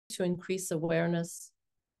to increase awareness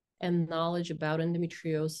and knowledge about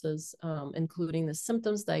endometriosis, including the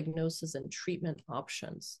symptoms, diagnosis, and treatment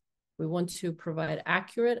options. We want to provide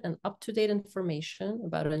accurate and up-to-date information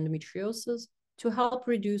about endometriosis to help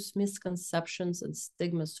reduce misconceptions and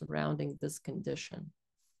stigma surrounding this condition.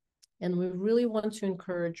 And we really want to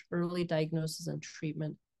encourage early diagnosis and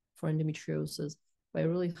treatment for endometriosis by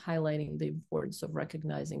really highlighting the importance of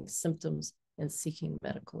recognizing symptoms and seeking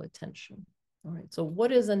medical attention. All right, so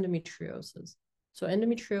what is endometriosis? So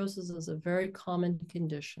endometriosis is a very common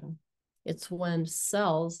condition. It's when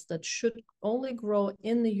cells that should only grow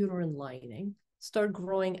in the uterine lining start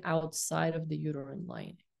growing outside of the uterine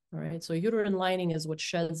lining. All right, so uterine lining is what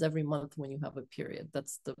sheds every month when you have a period.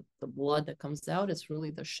 That's the blood that comes out. It's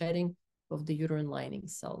really the shedding of the uterine lining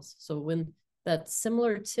cells. So when that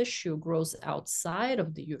similar tissue grows outside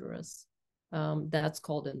of the uterus, that's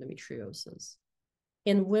called endometriosis.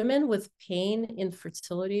 In women with pain,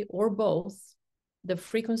 infertility, or both, the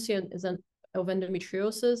frequency of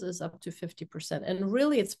endometriosis is up to 50%. And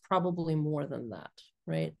really, it's probably more than that,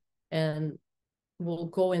 right? And we'll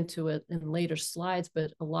go into it in later slides,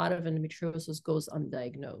 but a lot of endometriosis goes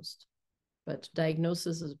undiagnosed. But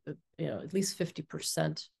diagnosis is, at least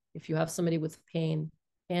 50%. If you have somebody with pain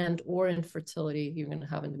and or infertility, you're going to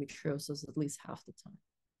have endometriosis at least half the time.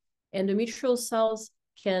 Endometrial cells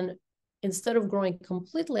can, instead of growing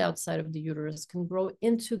completely outside of the uterus, can grow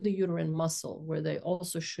into the uterine muscle where they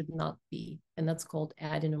also should not be. And that's called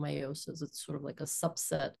adenomyosis. It's sort of like a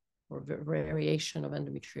subset or variation of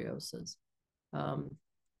endometriosis.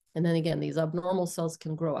 And then again, these abnormal cells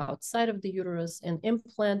can grow outside of the uterus and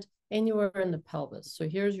implant anywhere in the pelvis. So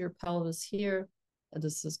here's your pelvis here.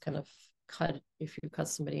 This is kind of cut, if you cut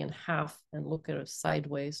somebody in half and look at it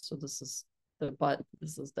sideways. So this is the butt,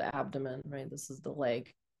 this is the abdomen, right? This is the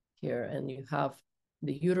leg here. And you have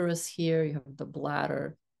the uterus here, you have the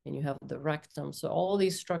bladder, and you have the rectum. So all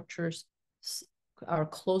these structures are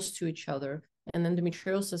close to each other. And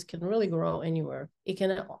endometriosis can really grow anywhere. It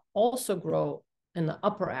can also grow in the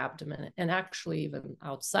upper abdomen and actually even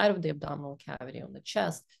outside of the abdominal cavity on the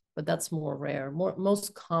chest, but that's more rare.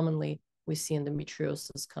 Most commonly, we see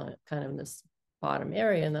endometriosis kind of in this bottom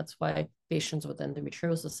area, and that's why patients with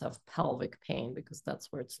endometriosis have pelvic pain, because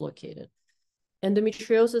that's where it's located.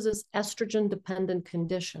 Endometriosis is estrogen-dependent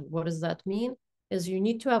condition. What does that mean? Is you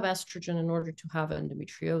need to have estrogen in order to have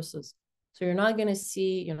endometriosis. So you're not going to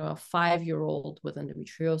see, a 5-year-old with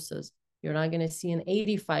endometriosis. You're not going to see an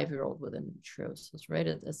 85-year-old with endometriosis, right?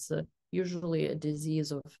 It's usually a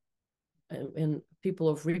disease in people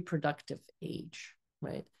of reproductive age,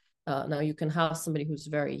 right? Now you can have somebody who's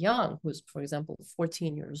very young, who's, for example,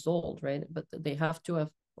 14 years old, right? But they have to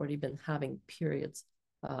have already been having periods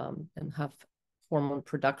and have hormone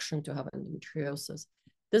production to have endometriosis.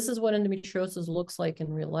 This is what endometriosis looks like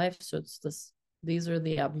in real life. So these are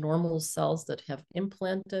the abnormal cells that have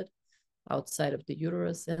implanted outside of the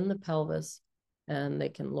uterus in the pelvis, and they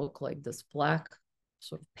can look like this black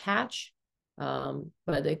sort of patch,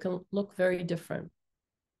 but they can look very different.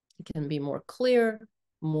 It can be more clear,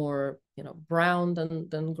 more brown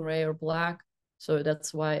than gray or black. So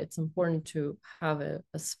that's why it's important to have a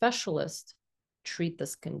specialist treat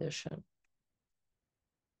this condition.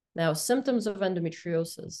 Now, symptoms of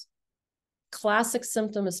endometriosis. Classic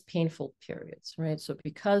symptom is painful periods, right? So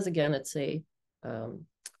because, again, it's a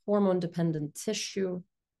hormone-dependent tissue,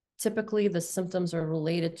 typically the symptoms are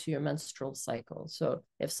related to your menstrual cycle. So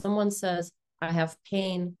if someone says, I have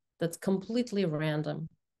pain that's completely random,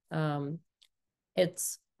 I'm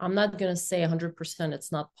not going to say 100%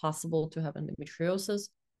 it's not possible to have endometriosis,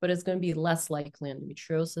 but it's going to be less likely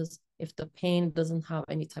endometriosis if the pain doesn't have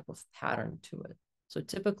any type of pattern to it. So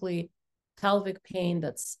typically, pelvic pain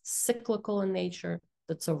that's cyclical in nature,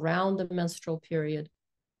 that's around the menstrual period,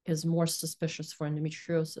 is more suspicious for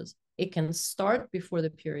endometriosis. It can start before the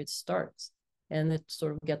period starts, and it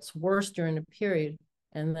sort of gets worse during the period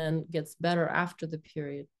and then gets better after the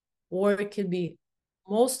period. Or it could be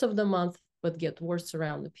most of the month, but get worse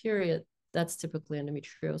around the period. That's typically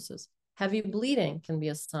endometriosis. Heavy bleeding can be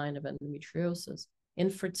a sign of endometriosis.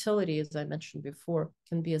 Infertility, as I mentioned before,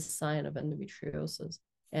 can be a sign of endometriosis.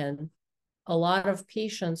 And a lot of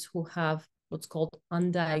patients who have what's called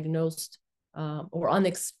undiagnosed or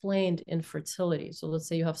unexplained infertility. So let's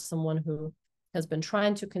say you have someone who has been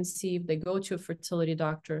trying to conceive, they go to a fertility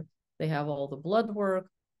doctor, they have all the blood work,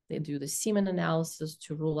 they do the semen analysis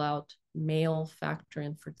to rule out male factor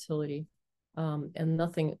infertility, and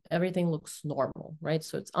everything looks normal, right?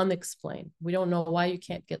 So it's unexplained. We don't know why you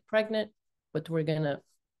can't get pregnant, but we're gonna,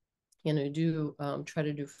 try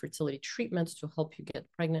to do fertility treatments to help you get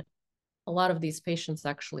pregnant. A lot of these patients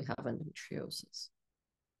actually have endometriosis.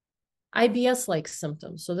 IBS-like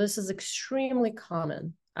symptoms. So this is extremely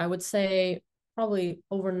common. I would say probably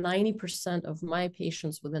over 90% of my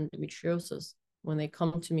patients with endometriosis, when they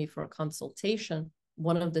come to me for a consultation,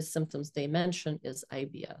 one of the symptoms they mention is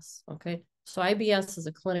IBS, okay? So IBS is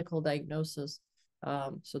a clinical diagnosis.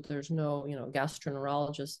 So there's no,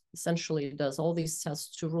 gastroenterologist essentially does all these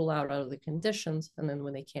tests to rule out of the conditions. And then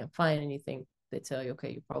when they can't find anything, they tell you,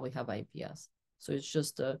 okay, you probably have IBS. So it's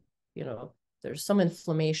just there's some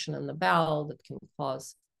inflammation in the bowel that can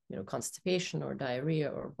cause, constipation or diarrhea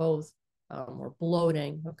or both, or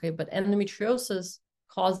bloating, okay? But endometriosis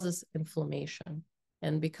causes inflammation.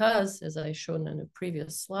 And because, as I showed in the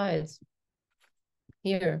previous slides,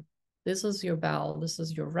 here, this is your bowel, this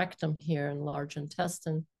is your rectum here and large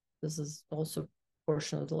intestine. This is also a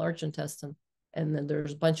portion of the large intestine. And then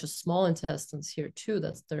there's a bunch of small intestines here too,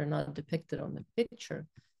 they're not depicted on the picture.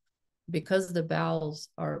 Because the bowels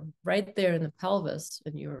are right there in the pelvis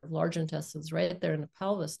and your large intestines right there in the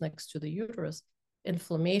pelvis next to the uterus,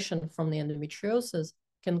 inflammation from the endometriosis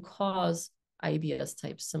can cause IBS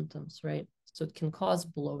type symptoms, right? So it can cause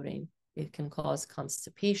bloating, it can cause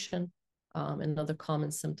constipation. Another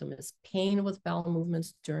common symptom is pain with bowel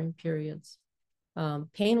movements during periods.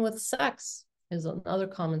 Pain with sex is another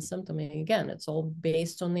common symptom. And again, it's all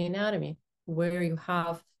based on the anatomy, where you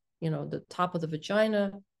have, the top of the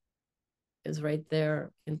vagina is right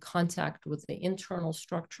there in contact with the internal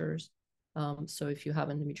structures. So if you have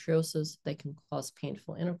endometriosis, they can cause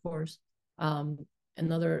painful intercourse.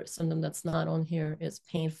 Another symptom that's not on here is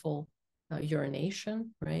painful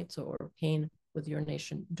urination, right? So, or pain with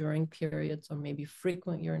urination during periods, or maybe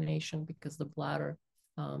frequent urination because the bladder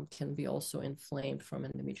can be also inflamed from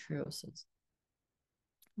endometriosis.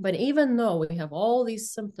 But even though we have all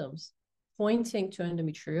these symptoms pointing to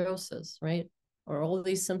endometriosis, right? Or all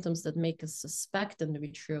these symptoms that make us suspect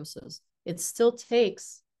endometriosis, it still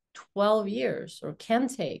takes 12 years, or can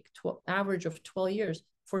take average of 12 years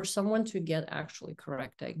for someone to get actually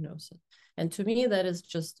correct diagnosis. And to me, that is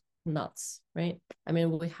just nuts, right? I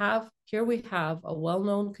mean, we have a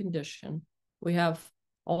well-known condition. We have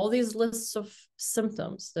all these lists of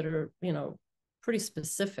symptoms that are, pretty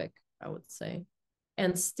specific, I would say.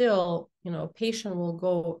 And still, a patient will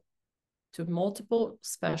go to multiple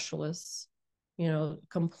specialists,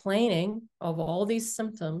 complaining of all these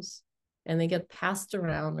symptoms, and they get passed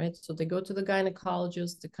around, right? So they go to the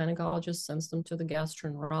gynecologist sends them to the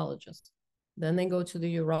gastroenterologist. Then they go to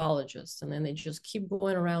the urologist, and then they just keep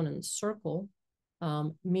going around in a circle.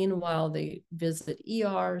 Meanwhile, they visit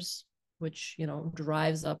ERs, which,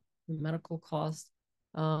 drives up medical costs.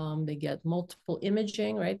 They get multiple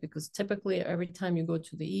imaging, right? Because typically every time you go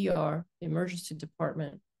to the ER, the emergency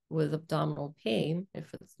department, with abdominal pain,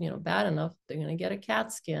 if it's, bad enough, they're going to get a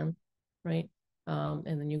CAT scan, right? And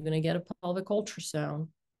then you're going to get a pelvic ultrasound.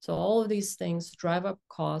 So all of these things drive up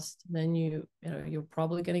cost. Then you're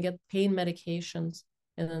probably going to get pain medications.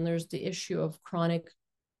 And then there's the issue of chronic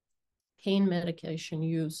pain medication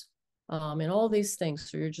use, and all these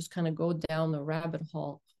things. So you're just kind of go down the rabbit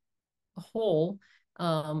hole,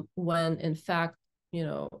 when in fact,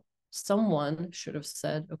 someone should have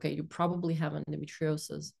said, okay, you probably have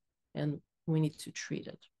endometriosis and we need to treat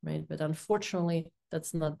it, right? But unfortunately,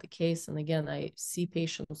 that's not the case. And again, I see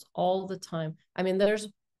patients all the time. I mean,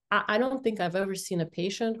 I don't think I've ever seen a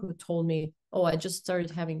patient who told me, oh, I just started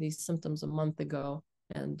having these symptoms a month ago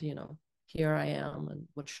and, here I am and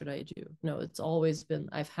what should I do? No, it's always been,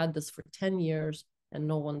 I've had this for 10 years and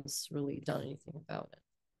no one's really done anything about it.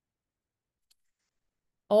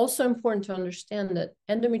 Also important to understand that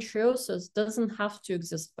endometriosis doesn't have to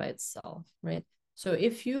exist by itself, right? So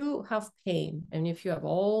if you have pain and if you have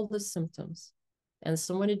all the symptoms and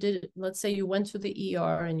somebody did, let's say you went to the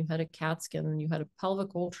ER and you had a CAT scan and you had a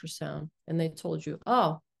pelvic ultrasound and they told you,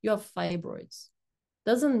 oh, you have fibroids,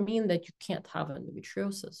 doesn't mean that you can't have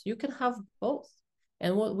endometriosis. You can have both.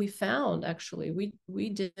 And what we found, actually, we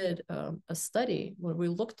did a study where we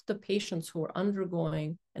looked at the patients who were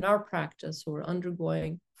undergoing, in our practice, who were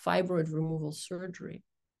undergoing fibroid removal surgery.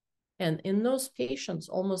 And in those patients,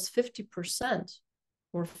 almost 50%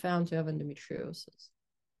 were found to have endometriosis.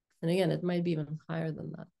 And again, it might be even higher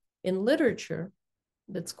than that. In literature,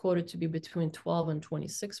 that's quoted to be between 12 and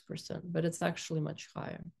 26%, but it's actually much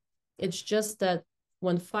higher. It's just that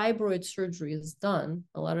when fibroid surgery is done,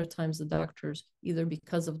 a lot of times the doctors, either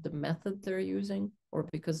because of the method they're using or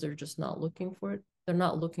because they're just not looking for it, they're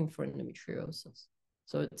not looking for endometriosis.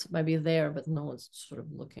 So it might be there, but no one's sort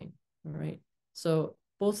of looking, all right? So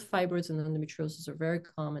both fibroids and endometriosis are very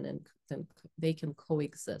common and they can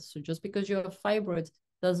coexist. So just because you have fibroids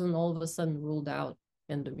doesn't all of a sudden rule out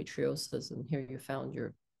endometriosis, and here you found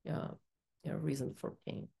your reason for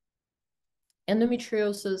pain.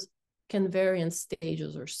 Endometriosis can vary in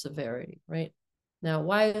stages or severity, right? Now,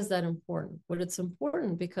 why is that important? Well, it's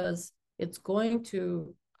important because it's going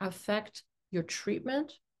to affect your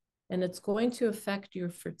treatment and it's going to affect your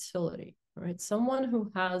fertility, right? Someone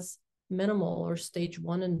who has minimal or stage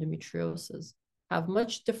 1 endometriosis have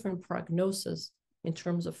much different prognosis in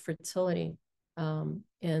terms of fertility.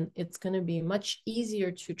 And it's going to be much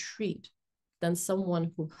easier to treat than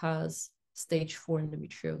someone who has stage 4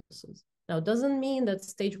 endometriosis. Now, it doesn't mean that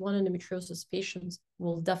stage 1 endometriosis patients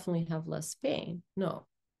will definitely have less pain. No.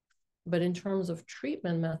 But in terms of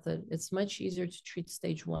treatment method, it's much easier to treat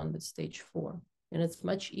stage 1 than stage 4. And it's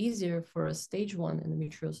much easier for a stage 1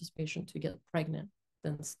 endometriosis patient to get pregnant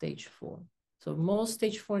than stage 4. So most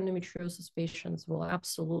stage 4 endometriosis patients will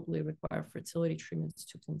absolutely require fertility treatments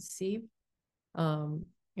to conceive. And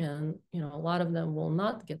a lot of them will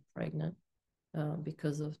not get pregnant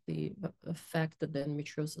because of the effect that the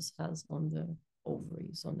endometriosis has on the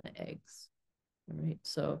ovaries, on the eggs. All right.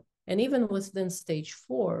 So, and even within stage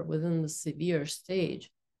 4, within the severe stage,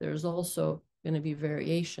 there's also going to be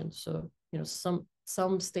variation. So,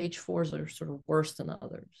 some stage 4s are sort of worse than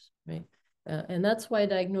others, right? And that's why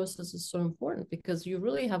diagnosis is so important, because you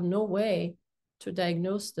really have no way to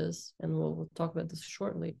diagnose this, and we'll talk about this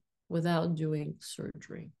shortly, without doing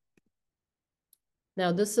surgery.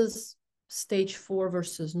 Now, this is stage 4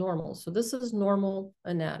 versus normal. So this is normal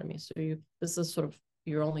anatomy. So this is sort of,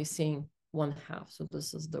 you're only seeing one half. So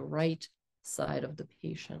this is the right side of the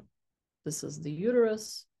patient. This is the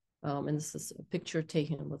uterus, and this is a picture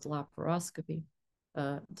taken with laparoscopy.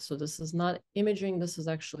 So this is not imaging. This is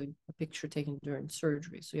actually a picture taken during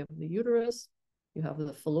surgery. So you have the uterus, you have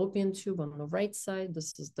the fallopian tube on the right side.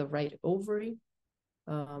 This is the right ovary.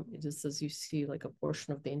 Just as you see like a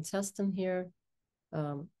portion of the intestine here.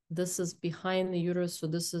 This is behind the uterus, so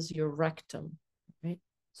this is your rectum, right?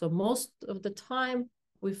 So most of the time,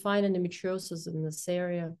 we find endometriosis in this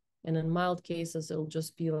area, and in mild cases, it'll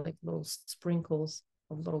just be like little sprinkles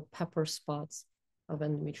of little pepper spots of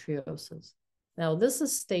endometriosis. Now, this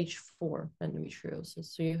is stage 4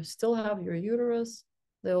 endometriosis. So you still have your uterus,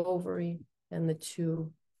 the ovary, and the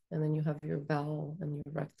tube, and then you have your bowel and your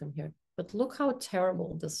rectum here. But look how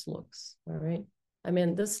terrible this looks, all right? I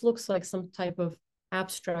mean, this looks like some type of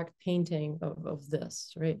abstract painting of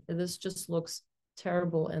this, right? This just looks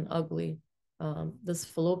terrible and ugly. This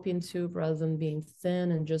fallopian tube, rather than being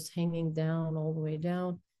thin and just hanging down all the way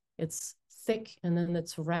down, it's thick, and then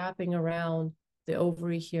it's wrapping around the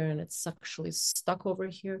ovary here, and it's actually stuck over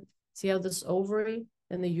here. See how this ovary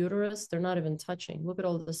and the uterus, they're not even touching. Look at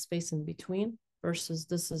all the space in between versus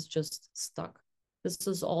this is just stuck. This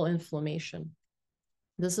is all inflammation.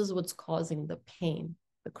 This is what's causing the pain,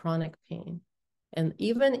 the chronic pain. And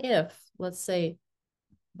even if, let's say,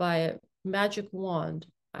 by a magic wand,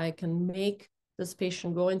 I can make this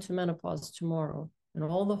patient go into menopause tomorrow and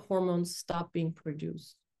all the hormones stop being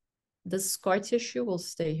produced, this scar tissue will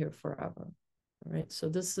stay here forever, right? So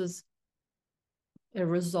this is a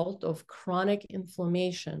result of chronic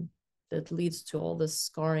inflammation that leads to all this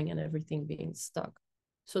scarring and everything being stuck.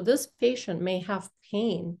 So this patient may have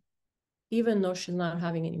pain even though she's not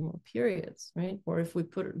having any more periods, right? Or if we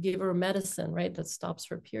give her medicine, right, that stops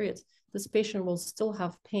her periods, this patient will still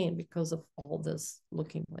have pain because of all this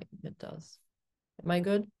looking like it does. Am I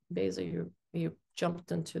good? Beza, you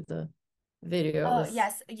jumped into the video. Oh,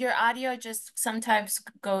 yes. Your audio just sometimes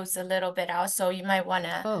goes a little bit out, so you might want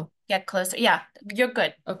to get closer. Yeah, you're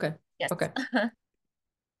good. Okay. Yes. Okay.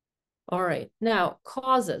 All right. Now,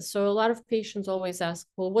 causes. So a lot of patients always ask,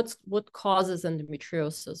 well, what causes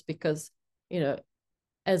endometriosis? Because,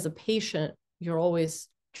 as a patient, you're always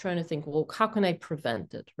trying to think, well, how can I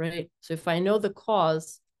prevent it, right? So if I know the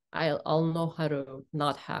cause, I'll know how to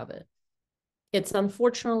not have it. It's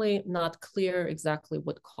unfortunately not clear exactly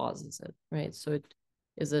what causes it, right? So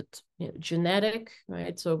is it genetic,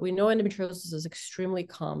 right? So we know endometriosis is extremely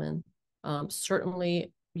common.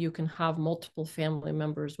 Certainly, you can have multiple family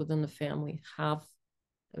members within the family have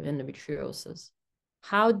endometriosis.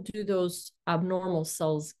 How do those abnormal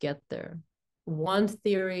cells get there? One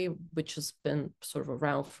theory, which has been sort of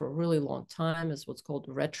around for a really long time, is what's called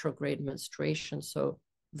retrograde menstruation. So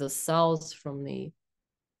the cells from the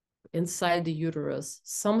inside the uterus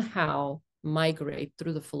somehow migrate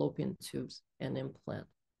through the fallopian tubes and implant.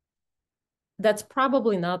 That's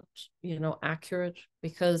probably not, accurate,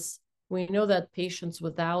 because we know that patients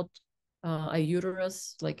without a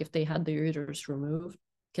uterus, like if they had their uterus removed,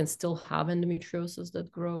 can still have endometriosis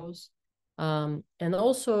that grows. And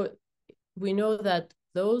also, we know that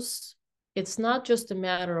it's not just a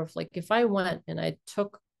matter of like, if I went and I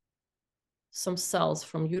took some cells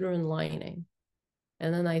from uterine lining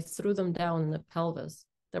and then I threw them down in the pelvis,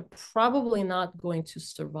 they're probably not going to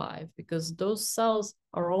survive because those cells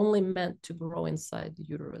are only meant to grow inside the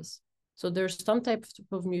uterus. So there's some type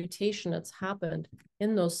of mutation that's happened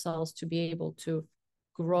in those cells to be able to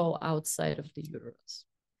grow outside of the uterus.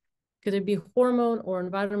 Could it be hormone or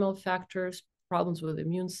environmental factors, problems with the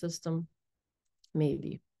immune system?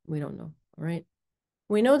 Maybe. We don't know. All right.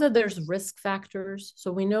 We know that there's risk factors.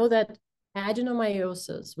 So we know that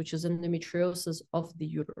adenomyosis, which is endometriosis of the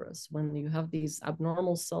uterus, when you have these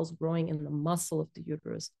abnormal cells growing in the muscle of the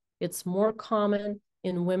uterus, it's more common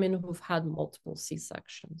in women who've had multiple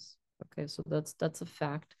C-sections. Okay, so that's a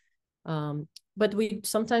fact. But we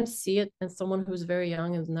sometimes see it in someone who's very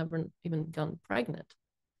young and has never even gotten pregnant.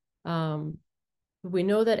 We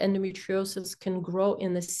know that endometriosis can grow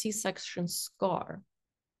in the C-section scar.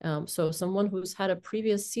 So someone who's had a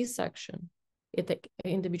previous C-section,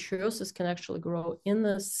 endometriosis can actually grow in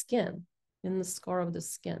the skin, in the scar of the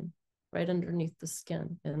skin, right underneath the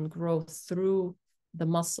skin, and grow through the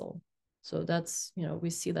muscle. So that's, we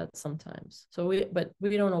see that sometimes. But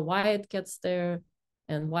we don't know why it gets there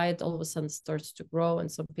and why it all of a sudden starts to grow in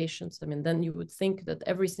some patients. I mean, then you would think that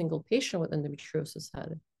every single patient with endometriosis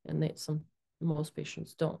had it, and most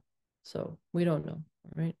patients don't. So we don't know,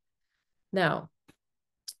 all right? Now,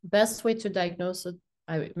 best way to diagnose it,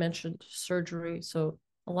 I mentioned surgery. So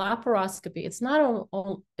a laparoscopy, it's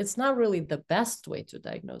not really the best way to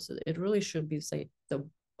diagnose it. It really should be, say, the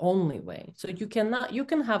only way. So you can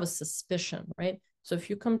have a suspicion, right? So if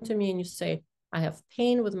you come to me and you say, I have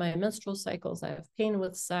pain with my menstrual cycles, I have pain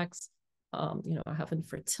with sex, I have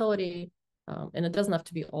infertility, and it doesn't have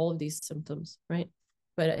to be all of these symptoms, right?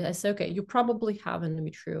 But I say, okay, you probably have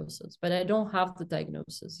endometriosis, but I don't have the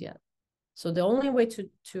diagnosis yet. So the only way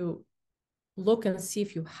to look and see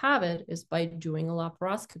if you have it is by doing a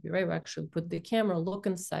laparoscopy, right? We actually put the camera, look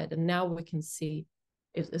inside, and now we can see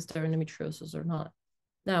is there endometriosis or not.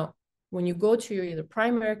 Now, when you go to your either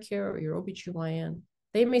primary care or your OBGYN,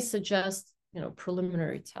 they may suggest,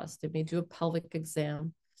 preliminary tests. They may do a pelvic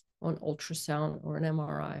exam or an ultrasound or an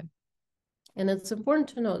MRI. And it's important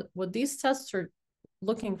to know that what these tests are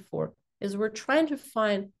looking for is we're trying to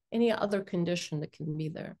find any other condition that can be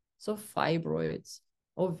there. So fibroids,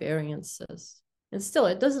 ovarian cysts. And still,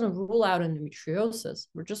 it doesn't rule out endometriosis.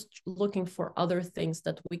 We're just looking for other things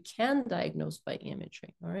that we can diagnose by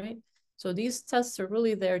imaging, all right? So these tests are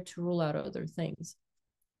really there to rule out other things.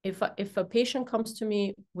 If a patient comes to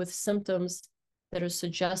me with symptoms that are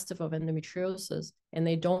suggestive of endometriosis and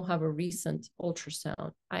they don't have a recent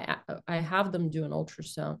ultrasound, I have them do an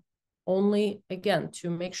ultrasound only, again, to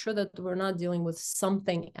make sure that we're not dealing with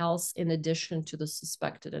something else in addition to the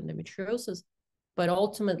suspected endometriosis. But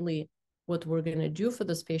ultimately, what we're going to do for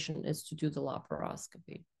this patient is to do the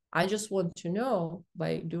laparoscopy. I just want to know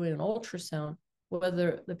by doing an ultrasound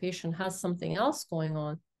whether the patient has something else going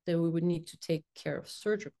on that we would need to take care of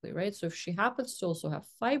surgically, right? So if she happens to also have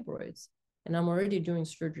fibroids and I'm already doing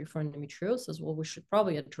surgery for endometriosis, well, we should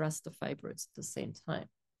probably address the fibroids at the same time.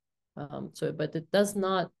 But it does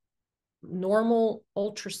not, normal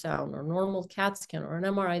ultrasound or normal CAT scan or an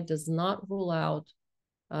MRI does not rule out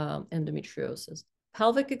endometriosis.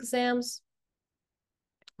 Pelvic exams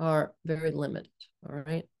are very limited, all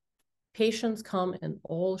right? Patients come in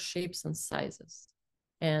all shapes and sizes.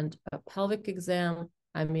 And a pelvic exam,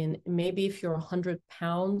 I mean, maybe if you're 100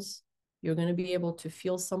 pounds, you're going to be able to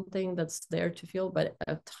feel something that's there to feel, but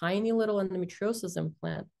a tiny little endometriosis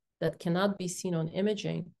implant that cannot be seen on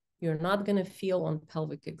imaging, you're not going to feel on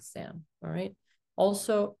pelvic exam, all right?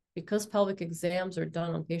 Also, because pelvic exams are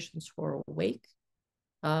done on patients who are awake,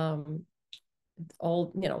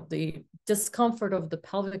 the discomfort of the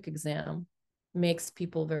pelvic exam makes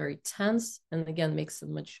people very tense and again makes it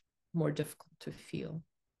much more difficult to feel.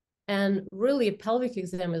 And really, a pelvic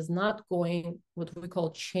exam is not going what we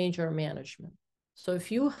call change our management. So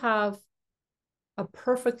if you have a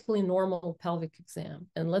perfectly normal pelvic exam,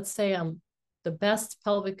 and let's say I'm the best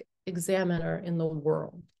pelvic examiner in the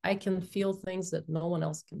world, I can feel things that no one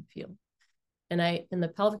else can feel. And the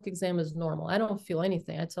pelvic exam is normal. I don't feel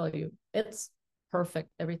anything. I tell you, it's perfect.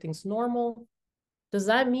 Everything's normal. Does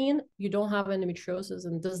that mean you don't have endometriosis?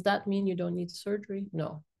 And does that mean you don't need surgery?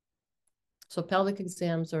 No. So pelvic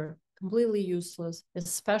exams are completely useless,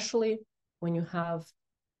 especially when you have,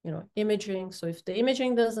 imaging. So if the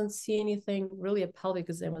imaging doesn't see anything, really a pelvic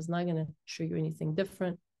exam is not going to show you anything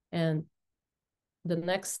different. And the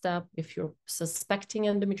next step, if you're suspecting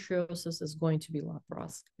endometriosis, is going to be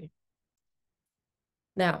laparoscopy.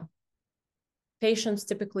 Now, patients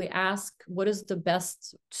typically ask, what is the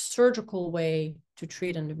best surgical way to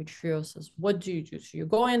treat endometriosis? What do you do? So you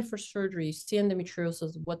go in for surgery, you see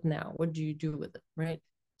endometriosis, what now? What do you do with it, right?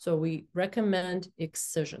 So we recommend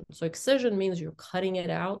excision. So excision means you're cutting it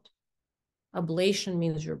out. Ablation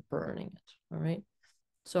means you're burning it, all right?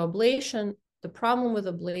 So ablation, the problem with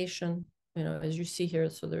ablation, as you see here,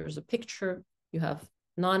 so there's a picture, you have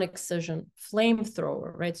non-excision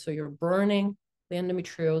flamethrower, right? So you're burning the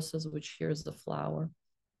endometriosis, which here is the flower,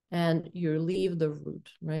 and you leave the root,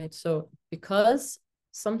 right? So because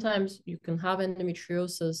sometimes you can have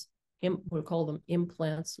endometriosis, we'll call them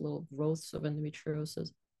implants, little growths of endometriosis.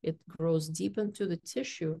 It grows deep into the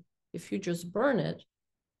tissue. If you just burn it,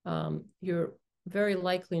 you're very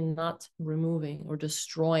likely not removing or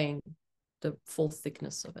destroying the full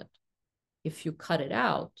thickness of it. If you cut it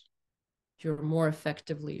out, you're more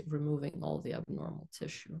effectively removing all the abnormal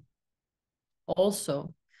tissue.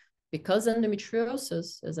 Also, because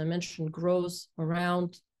endometriosis, as I mentioned, grows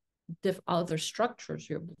around other structures,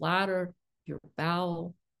 your bladder, your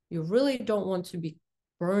bowel, you really don't want to be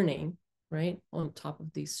burning, right, on top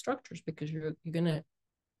of these structures, because you're going to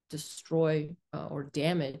destroy or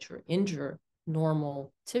damage or injure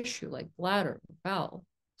normal tissue like bladder or bowel.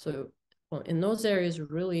 So in those areas, you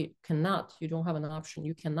really cannot, you don't have an option.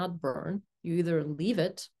 You cannot burn. You either leave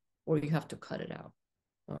it or you have to cut it out.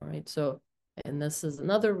 All right. So, and this is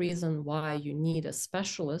another reason why you need a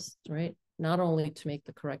specialist, right? Not only to make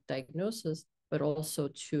the correct diagnosis, but also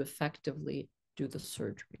to effectively do the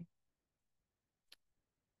surgery.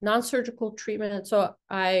 Non-surgical treatment. So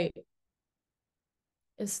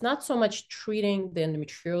it's not so much treating the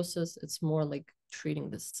endometriosis, it's more like treating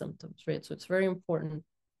the symptoms, right? So it's very important.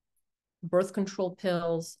 Birth control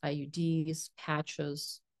pills, IUDs,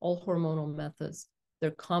 patches, all hormonal methods,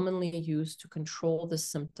 they're commonly used to control the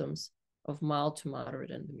symptoms of mild to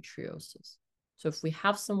moderate endometriosis. So if we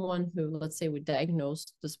have someone who, let's say we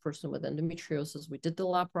diagnosed this person with endometriosis, we did the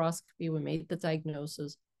laparoscopy, we made the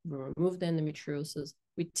diagnosis, we removed the endometriosis,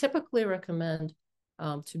 we typically recommend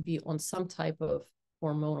to be on some type of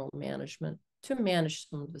hormonal management to manage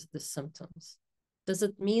some of the symptoms. Does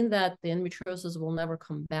it mean that the endometriosis will never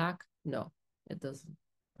come back? No, it doesn't.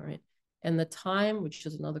 All right. And the time, which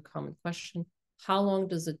is another common question, how long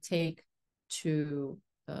does it take to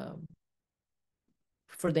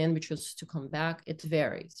for the endometriosis to come back? It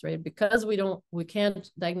varies, right? Because we can't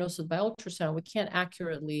diagnose it by ultrasound, we can't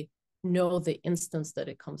accurately know the instance that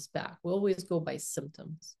it comes back. We always go by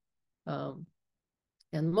symptoms.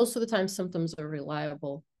 And most of the time symptoms are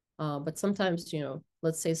reliable, but sometimes,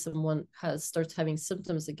 let's say someone starts having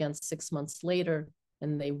symptoms again 6 months later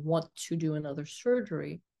and they want to do another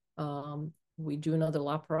surgery, we do another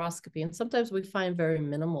laparoscopy, and sometimes we find very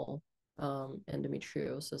minimal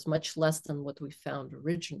endometriosis, much less than what we found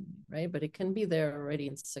originally, right? But it can be there already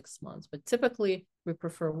in 6 months. But typically we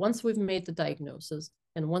prefer, once we've made the diagnosis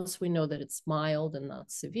and once we know that it's mild and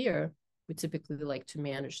not severe, we typically like to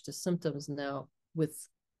manage the symptoms now with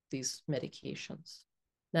these medications.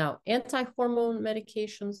 Now, anti-hormone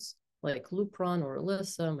medications like Lupron or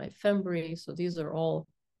Alyssa, Myfembree, so these are all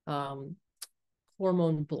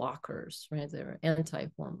hormone blockers, right? They're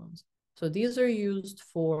anti-hormones. So these are used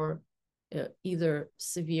for either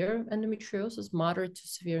severe endometriosis, moderate to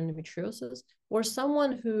severe endometriosis, or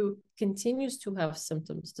someone who continues to have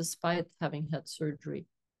symptoms despite having had surgery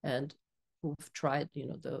and who've tried,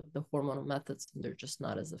 the hormonal methods, and they're just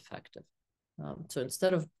not as effective. So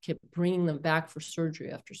instead of keep bringing them back for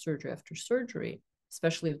surgery after surgery after surgery,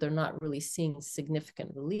 especially if they're not really seeing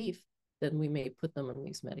significant relief, then we may put them on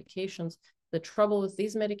these medications. The trouble with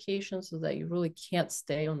these medications is that you really can't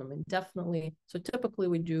stay on them indefinitely. So typically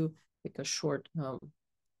we do like a short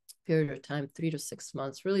period of time, 3 to 6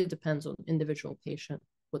 months. Really depends on individual patient,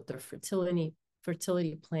 what their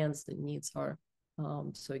fertility plans and needs are.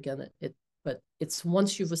 So again, but it's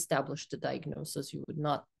once you've established the diagnosis, you would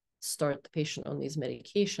not start the patient on these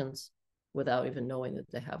medications without even knowing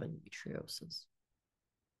that they have endometriosis.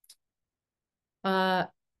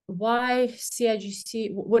 Why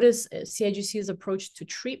CIGC? What is CIGC's approach to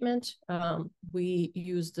treatment? We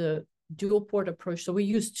use the dual port approach. So we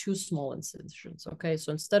use 2 small incisions, okay?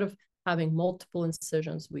 So instead of having multiple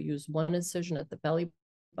incisions, we use 1 incision at the belly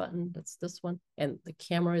button, that's this one, and the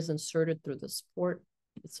camera is inserted through this port.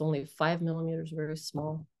 It's only 5 millimeters, very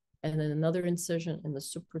small. And then another incision in the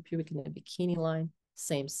suprapubic and the bikini line,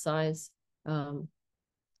 same size.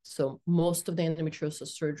 So most of the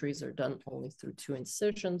endometriosis surgeries are done only through 2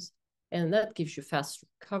 incisions, and that gives you fast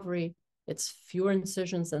recovery. It's fewer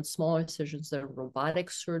incisions than smaller incisions that are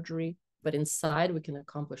robotic surgery, but inside we can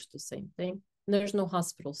accomplish the same thing. there's no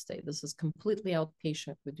hospital stay. This is completely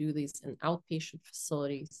outpatient. We do these in outpatient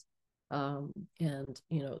facilities. And,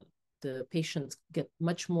 you know, the patients get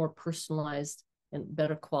much more personalized and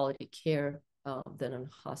better quality care than in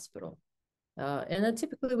a hospital. And then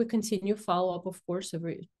typically we continue follow-up, of course,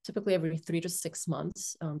 typically every 3 to 6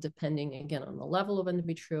 months, depending, again, on the level of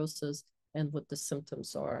endometriosis and what the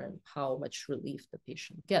symptoms are and how much relief the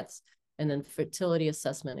patient gets. And then fertility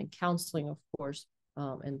assessment and counseling, of course,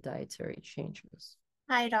 and dietary changes.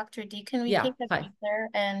 Hi, Dr. D. Can we take a breather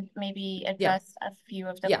and maybe address a few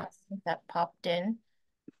of the questions that popped in?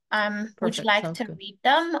 Would you like to read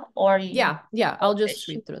them, or Yeah, I'll just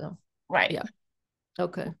read through them. Right. Yeah.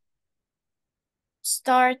 Okay.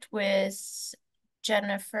 Start with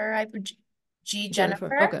Jennifer.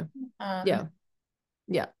 Jennifer. Okay.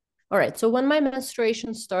 Yeah. All right. So when my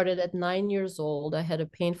menstruation started at 9 years old, I had a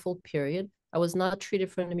painful period. I was not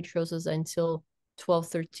treated for endometriosis until 12,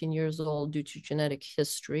 13 years old due to genetic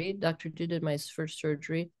history. Dr. D did my first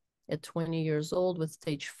surgery at 20 years old with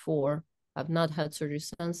stage 4. I've not had surgery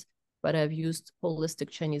since, but I've used holistic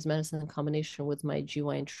Chinese medicine in combination with my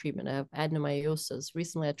GYN treatment. I have adenomyosis.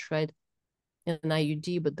 Recently, I tried an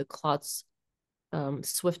IUD, but the clots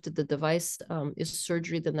swifted the device. Is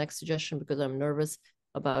surgery the next suggestion? Because I'm nervous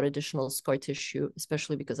about additional scar tissue,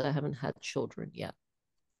 especially because I haven't had children yet.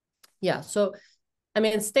 Yeah, so I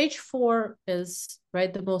mean, stage 4 is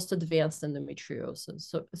the most advanced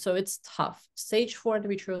endometriosis. So it's tough. Stage 4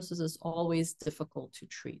 endometriosis is always difficult to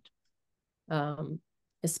treat,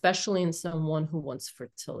 especially in someone who wants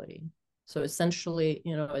fertility. So essentially,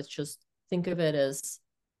 you know, it's just think of it as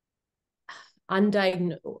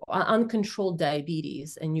uncontrolled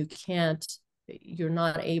diabetes, and you're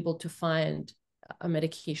not able to find a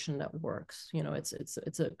medication that works. You know, it's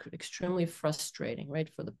extremely frustrating, right,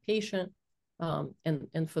 for the patient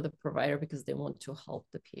and for the provider, because they want to help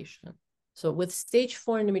the patient. So with stage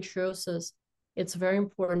 4 endometriosis, it's very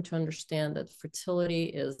important to understand that fertility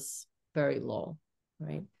is very low,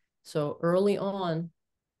 right? So early on,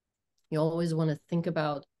 you always want to think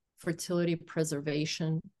about fertility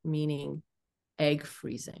preservation, meaning egg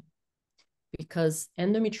freezing, because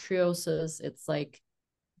endometriosis, it's like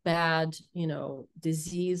bad, you know,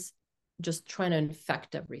 disease just trying to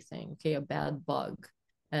infect everything, okay, a bad bug.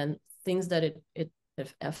 And things that it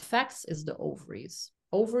affects is the ovaries.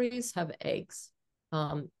 Ovaries have eggs.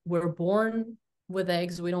 We're born with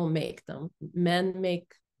eggs, we don't make them. Men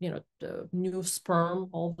make, you know, the new sperm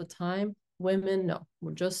all the time. Women, no,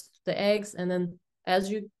 we're just the eggs. And then as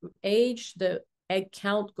you age, the egg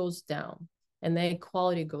count goes down and the egg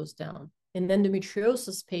quality goes down. In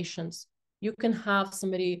endometriosis patients, you can have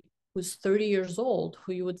somebody who's 30 years old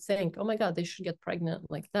who you would think, oh my God, they should get pregnant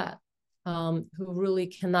like that, who really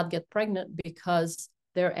cannot get pregnant because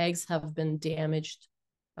their eggs have been damaged,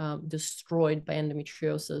 destroyed by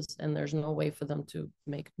endometriosis, and there's no way for them to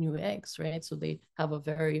make new eggs, right? So they have a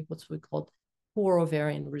very, what's we call poor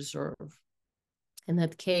ovarian reserve. In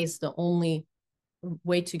that case, the only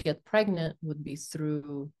way to get pregnant would be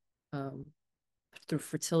through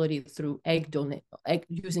fertility, through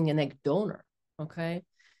using an egg donor, okay?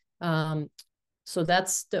 So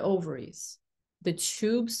that's the ovaries. The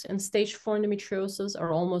tubes in stage 4 endometriosis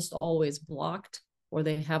are almost always blocked, or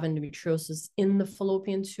they have endometriosis in the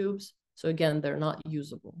fallopian tubes. So again, they're not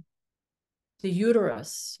usable. The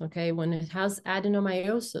uterus, okay, when it has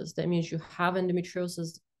adenomyosis, that means you have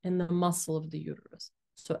endometriosis in the muscle of the uterus.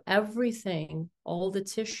 So everything, all the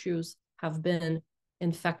tissues have been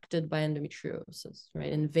infected by endometriosis,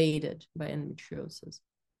 right? Invaded by endometriosis.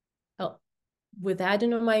 With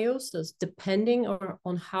adenomyosis, depending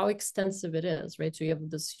on how extensive it is, right? So you have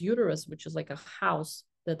this uterus, which is like a house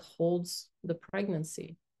that holds the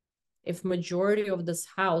pregnancy. If majority of this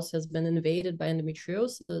house has been invaded by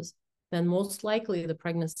endometriosis, then most likely the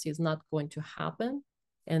pregnancy is not going to happen.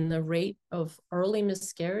 And the rate of early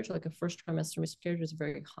miscarriage, like a first trimester miscarriage, is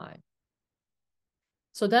very high.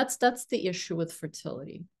 So that's the issue with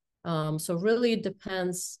fertility. So really it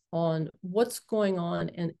depends on what's going on,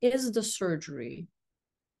 and is the surgery,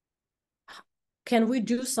 can we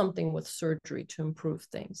do something with surgery to improve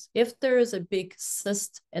things? If there is a big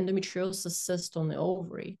cyst, endometriosis cyst on the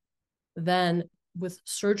ovary, then with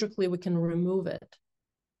surgically we can remove it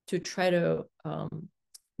to try to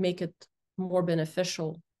make it more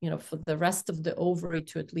beneficial, you know, for the rest of the ovary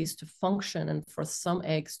to at least to function, and for some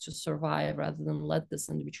eggs to survive, rather than let this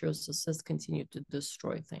endometriosis cyst continue to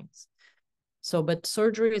destroy things. So, but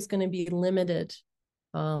surgery is going to be limited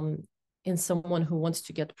in someone who wants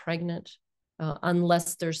to get pregnant,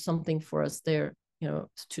 unless there's something for us there, you know,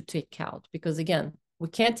 to take out. Because again, we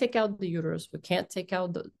can't take out the uterus, we can't take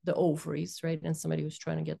out the ovaries, right? And somebody who's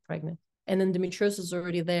trying to get pregnant. and endometriosis is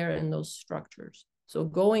already there in those structures. So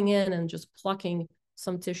going in and just plucking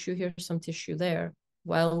some tissue here, some tissue there,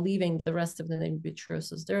 while leaving the rest of the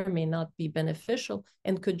endometriosis there may not be beneficial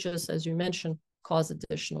and could just, as you mentioned, cause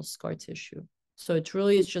additional scar tissue. So it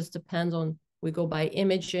really just depends on, we go by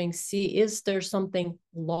imaging, see, is there something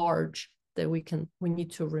large that we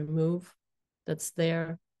need to remove that's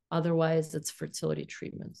there? Otherwise, it's fertility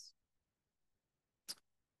treatments.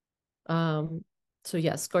 So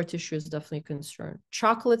yeah, scar tissue is definitely a concern.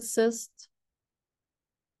 Chocolate cyst.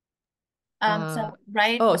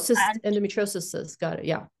 Endometriosis cyst. Got it.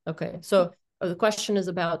 Yeah. Okay. So the question is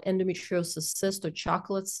about endometriosis cyst or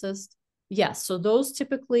chocolate cyst. Yes. So those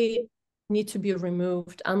typically need to be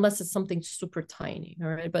removed unless it's something super tiny. All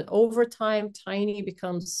right. But over time, tiny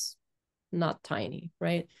becomes not tiny,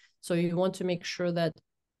 right? So you want to make sure that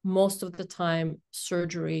most of the time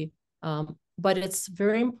surgery, but it's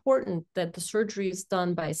very important that the surgery is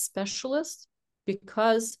done by a specialist,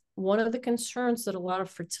 because one of the concerns that a lot of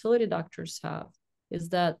fertility doctors have is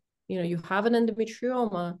that, you have an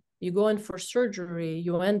endometrioma, you go in for surgery,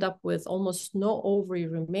 you end up with almost no ovary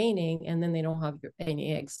remaining, and then they don't have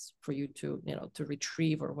any eggs for you to, to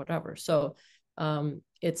retrieve or whatever. So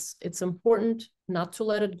it's important not to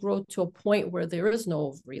let it grow to a point where there is no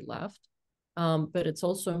ovary left. But it's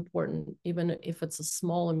also important, even if it's a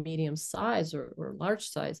small and medium size or large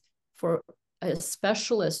size, for a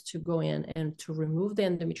specialist to go in and to remove the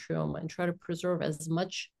endometrioma and try to preserve as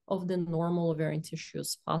much of the normal ovarian tissue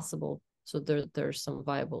as possible, so there's some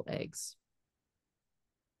viable eggs.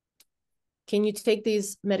 Can you take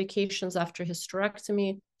these medications after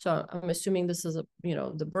hysterectomy? So I'm assuming this is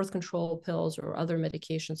the birth control pills or other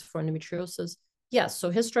medications for endometriosis. Yes,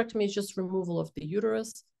 so hysterectomy is just removal of the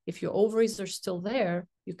uterus. If your ovaries are still there,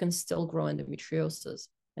 you can still grow endometriosis.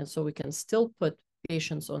 And so we can still put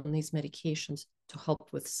patients on these medications to help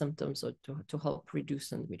with symptoms or to help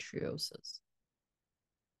reduce endometriosis.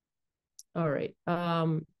 All right.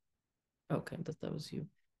 Okay, that was you.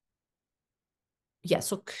 Yeah,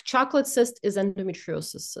 so chocolate cyst is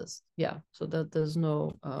endometriosis cyst. Yeah, so there's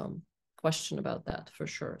no question about that for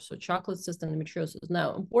sure. So chocolate cyst endometriosis.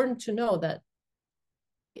 Now, important to know that,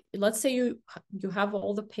 let's say you have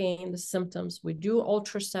all the pain, the symptoms, we do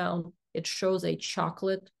ultrasound, it shows a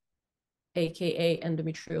chocolate, aka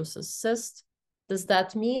endometriosis cyst. Does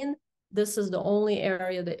that mean this is the only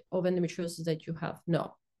area of endometriosis that you have?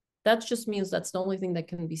 No, that just means that's the only thing that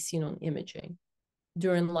can be seen on imaging.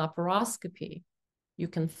 During laparoscopy, you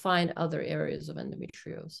can find other areas of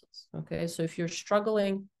endometriosis. Okay, so if you're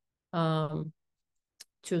struggling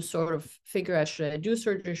to sort of figure out, should I do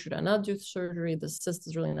surgery, should I not do surgery, the cyst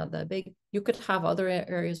is really not that big, you could have other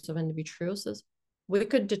areas of endometriosis. We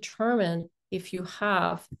could determine if you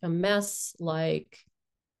have a mess like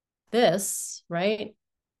this, right?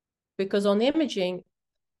 Because on imaging,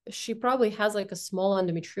 she probably has like a small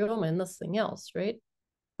endometrioma and nothing else, right?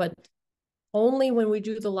 But only when we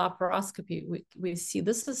do the laparoscopy, we see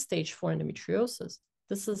this is stage 4 endometriosis.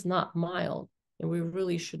 This is not mild, and we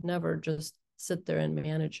really should never just sit there and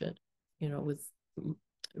manage it, with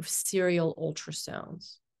serial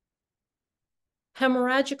ultrasounds.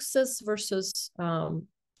 Hemorrhagic cyst versus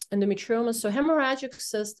endometrioma. So hemorrhagic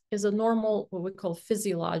cyst is a normal, what we call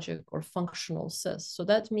physiologic or functional cyst. So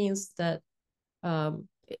that means that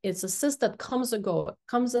it's a cyst that comes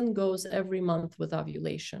and goes every month with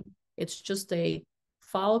ovulation. It's just a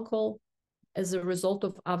follicle as a result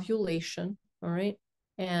of ovulation, all right?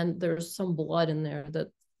 And there's some blood in there that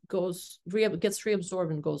gets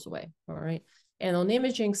reabsorbed and goes away, all right? And on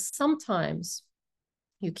imaging, sometimes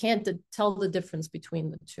you can't tell the difference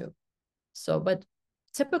between the two. So, but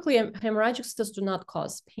typically hemorrhagic cysts do not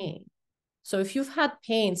cause pain. So if you've had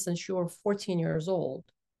pain since you were 14 years old,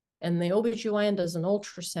 and the OBGYN does an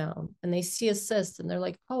ultrasound and they see a cyst and they're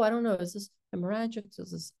like, oh, I don't know, is this hemorrhagic?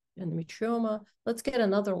 Is this endometrioma? Let's get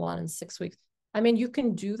another one in 6 weeks. I mean, you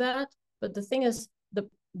can do that, but the thing is,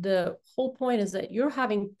 the whole point is that you're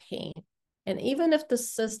having pain. And even if the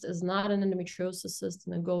cyst is not an endometriosis cyst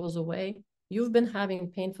and it goes away, you've been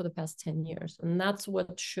having pain for the past 10 years. And that's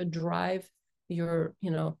what should drive your,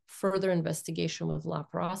 further investigation with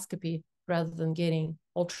laparoscopy, rather than getting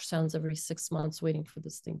ultrasounds every 6 months waiting for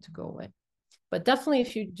this thing to go away. But definitely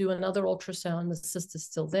if you do another ultrasound, the cyst is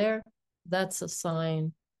still there, that's a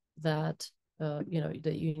sign that, that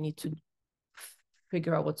you need to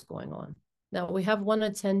figure out what's going on. Now we have one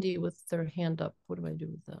attendee with their hand up. What do I do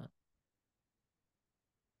with that?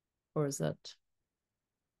 Or is that,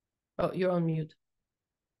 oh, you're on mute.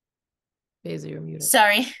 Daisy, you're muted.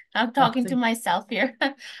 Sorry, I'm talking to myself here.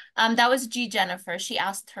 That was G. Jennifer. She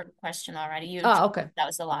asked her question already. Okay. That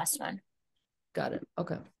was the last one. Got it.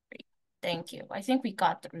 Okay. Thank you. I think we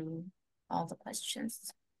got through all the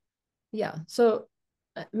questions. Yeah. So,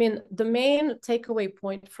 I mean, the main takeaway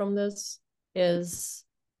point from this is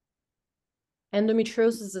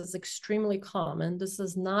endometriosis is extremely common. This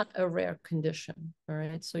is not a rare condition. All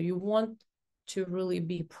right. So you want to really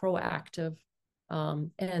be proactive.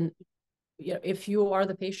 And you know, if you are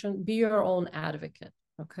the patient, be your own advocate.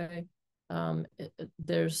 Okay.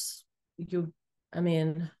 There's you, I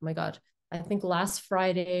mean, my God, I think last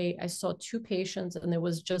Friday I saw two patients and it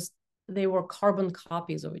was just, they were carbon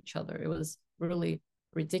copies of each other. It was really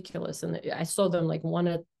ridiculous. And I saw them like one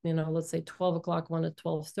at, you know, let's say 12 o'clock, one at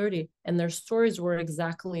 12:30, and their stories were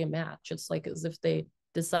exactly a match. It's like as if they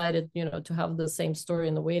decided, you know, to have the same story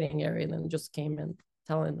in the waiting area and then just came in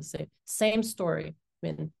telling the same story. I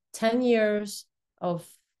mean, 10 years of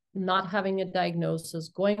not having a diagnosis,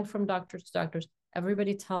 going from doctors to doctors,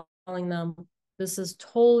 everybody telling them this is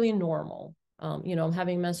totally normal. You know, I'm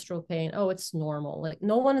having menstrual pain. Oh, it's normal. Like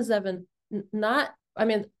no one is even not, I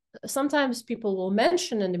mean, sometimes people will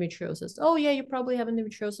mention endometriosis. Oh yeah, you probably have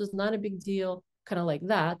endometriosis, not a big deal, kind of like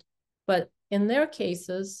that. But in their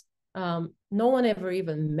cases, no one ever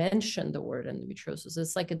even mentioned the word endometriosis.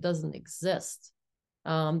 It's like it doesn't exist.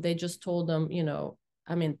 They just told them, you know,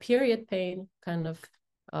 I mean, period pain, kind of,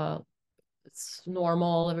 it's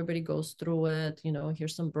normal. Everybody goes through it. You know,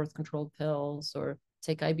 here's some birth control pills or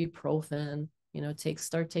take ibuprofen. You know,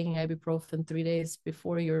 start taking ibuprofen 3 days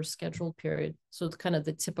before your scheduled period. So it's kind of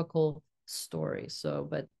the typical story. So,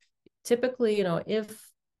 but typically, you know, if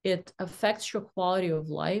it affects your quality of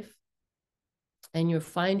life and you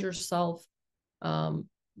find yourself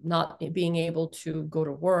not being able to go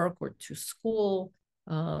to work or to school,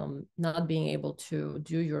 not being able to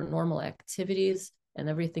do your normal activities and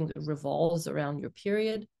everything that revolves around your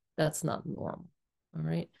period, that's not normal. All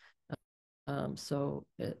right. So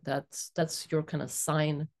that's your kind of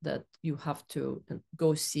sign that you have to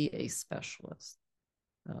go see a specialist.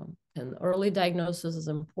 And early diagnosis is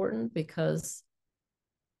important because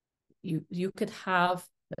you could have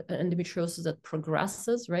endometriosis that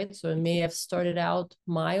progresses, right? So it may have started out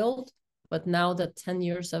mild, but now that 10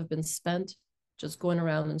 years have been spent just going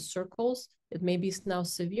around in circles, it may be now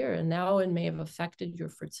severe, and now it may have affected your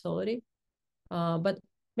fertility. But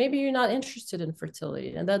maybe you're not interested in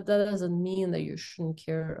fertility, and that doesn't mean that you shouldn't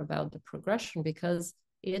care about the progression, because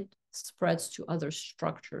it spreads to other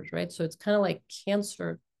structures, right? So it's kind of like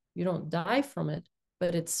cancer. You don't die from it,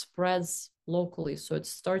 but it spreads locally. So it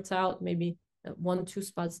starts out maybe at 1-2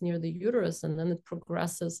 spots near the uterus, and then it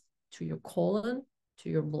progresses to your colon, to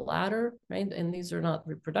your bladder, right? And these are not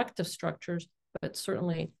reproductive structures, but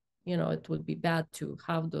certainly, you know, it would be bad to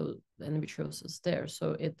have the endometriosis there.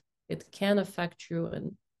 So it can affect you,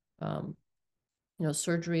 and you know,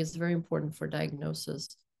 surgery is very important for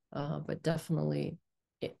diagnosis, but definitely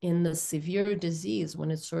in the severe disease,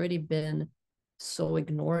 when it's already been so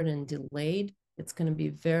ignored and delayed, it's going to be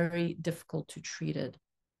very difficult to treat it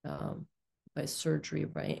by surgery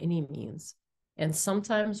by any means. And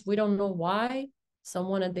sometimes we don't know why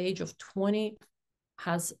someone at the age of 20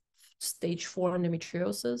 has stage 4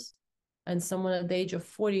 endometriosis, and someone at the age of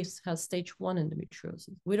 40 has stage 1 endometriosis.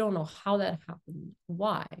 We don't know how that happened.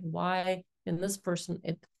 Why in this person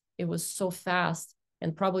it was so fast,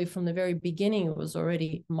 and probably from the very beginning it was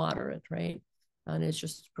already moderate, right? And it's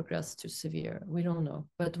just progressed to severe. We don't know,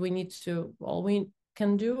 but we need to, all we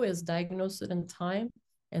can do is diagnose it in time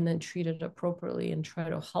and then treat it appropriately and try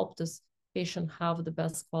to help this patient have the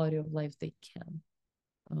best quality of life they can.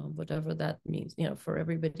 Whatever that means, you know, for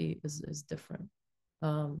everybody is different.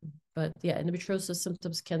 But yeah, endometriosis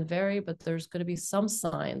symptoms can vary, but there's going to be some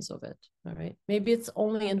signs of it. All right. Maybe it's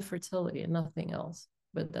only infertility and nothing else,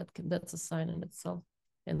 but that's a sign in itself.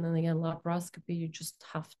 And then again, laparoscopy, you just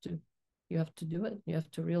have to do it. You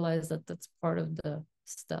have to realize that that's part of the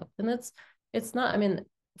step. And it's not, I mean,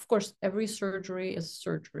 of course, every surgery is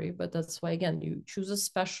surgery, but that's why, again, you choose a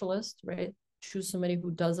specialist, right? Choose somebody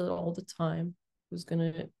who does it all the time, who's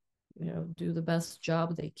going to, you know, do the best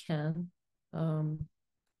job they can.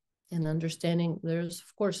 And understanding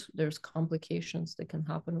of course, there's complications that can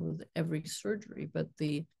happen with every surgery, but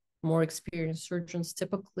the more experienced surgeons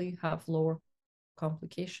typically have lower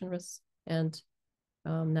complication risks, and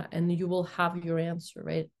you will have your answer,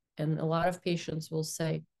 right? And a lot of patients will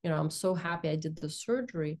say, you know, I'm so happy I did the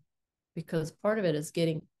surgery, because part of it is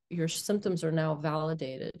getting your symptoms are now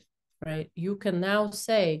validated, right? You can now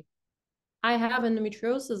say, I have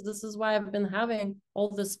endometriosis. This is why I've been having all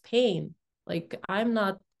this pain. Like, I'm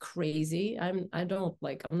not crazy. I'm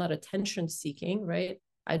not attention seeking, right?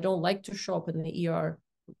 I don't like to show up in the ER,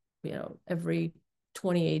 you know, every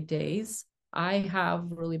 28 days. I have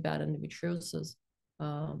really bad endometriosis.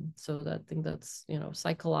 So that, I think that's,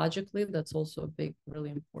 psychologically, that's also a big, really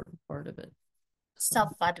important part of it. So.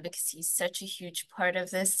 Self-advocacy is such a huge part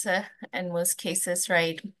of this in most cases,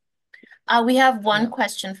 right? We have one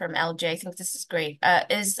question from LJ. I think this is great.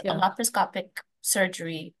 Is a laparoscopic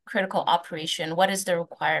surgery critical operation? What is the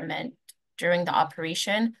requirement during the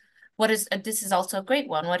operation? This is also a great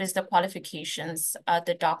one. What is the qualifications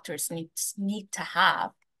the doctors need to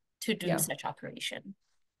have to do such operation?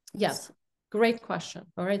 Yes, great question.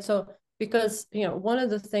 All right. So because, one of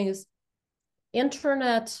the things,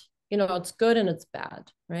 internet, it's good and it's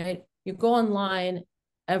bad, right? You go online,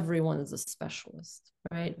 everyone is a specialist,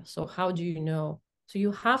 right? So how do you know? So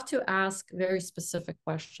you have to ask very specific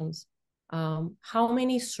questions. How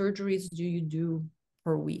many surgeries do you do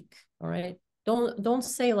per week? All right. Don't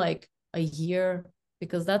say like a year,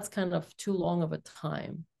 because that's kind of too long of a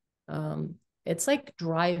time. It's like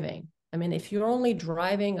driving. I mean, if you're only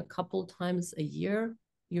driving a couple times a year,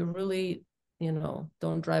 you really,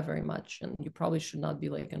 don't drive very much, and you probably should not be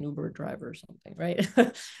like an Uber driver or something,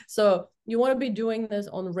 right? So you want to be doing this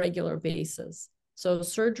on a regular basis. So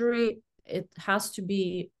surgery, it has to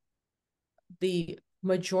be the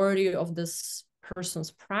majority of this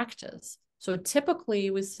person's practice. So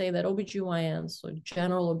typically we say that OBGYNs, so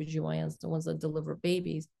general OBGYNs, the ones that deliver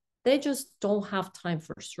babies, they just don't have time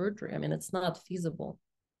for surgery. I mean, it's not feasible.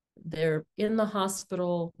 They're in the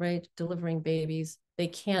hospital, right, delivering babies. They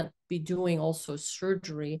can't be doing also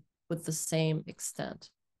surgery with the same extent.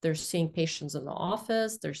 They're seeing patients in the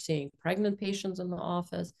office. They're seeing pregnant patients in the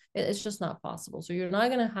office. It's just not possible. So you're not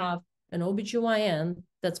going to have an OBGYN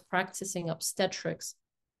that's practicing obstetrics,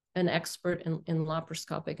 an expert in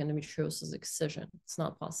laparoscopic endometriosis excision. It's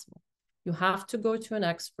not possible. You have to go to an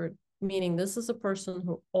expert, meaning this is a person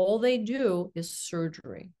who all they do is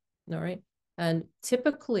surgery, all right? And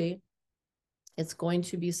typically, it's going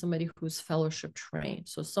to be somebody who's fellowship trained.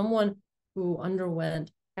 So someone who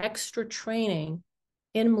underwent extra training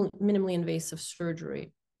in minimally invasive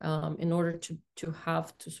surgery in order to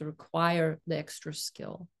have to sort of acquire the extra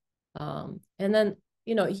skill. And then,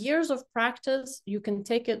 years of practice, you can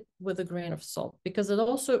take it with a grain of salt, because it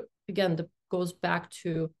also, again, goes back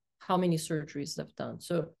to how many surgeries they've done.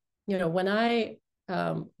 So, when I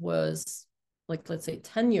was like, let's say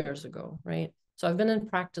 10 years ago, right? So I've been in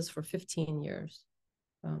practice for 15 years.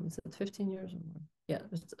 Is it 15 years or more? Yeah,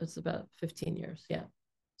 it's about 15 years. Yeah.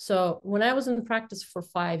 So when I was in practice for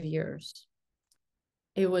 5 years,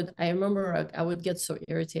 I remember I would get so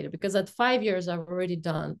irritated, because at 5 years, I've already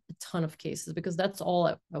done a ton of cases, because that's all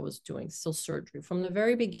I was doing, still surgery. From the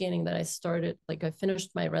very beginning that I started, like I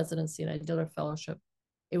finished my residency and I did a fellowship,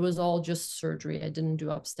 it was all just surgery. I didn't do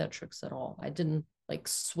obstetrics at all. I didn't like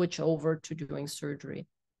switch over to doing surgery.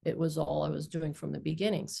 It was all I was doing from the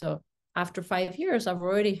beginning. So after 5 years, I've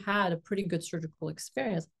already had a pretty good surgical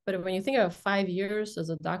experience. But when you think of 5 years as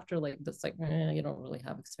a doctor, like that's like, you don't really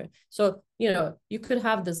have experience. So, you could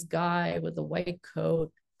have this guy with a white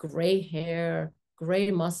coat, gray hair, gray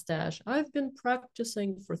mustache. I've been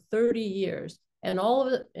practicing for 30 years. And all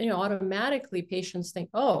of it, automatically patients think,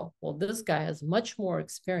 oh, well, this guy has much more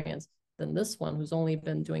experience than this one who's only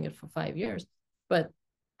been doing it for 5 years. But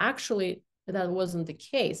actually, that wasn't the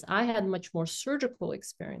case. I had much more surgical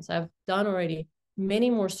experience. I've done already many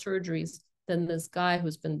more surgeries than this guy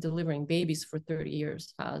who's been delivering babies for 30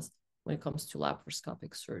 years has when it comes to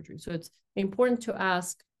laparoscopic surgery. So it's important to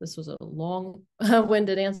ask, this was a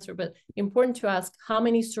long-winded answer, but important to ask, how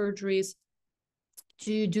many surgeries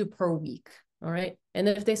do you do per week? All right. And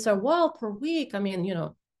if they say, well, per week, I mean,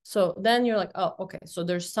 so then you're like, oh, okay. So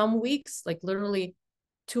there's some weeks, like literally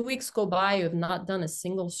 2 weeks go by, you have not done a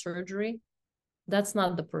single surgery. That's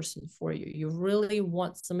not the person for you. You really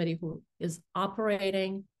want somebody who is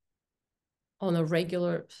operating on a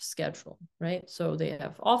regular schedule, right? So they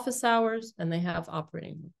have office hours and they have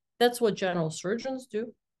operating. That's what general surgeons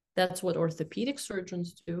do. That's what orthopedic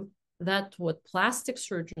surgeons do. That's what plastic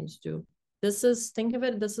surgeons do. Think of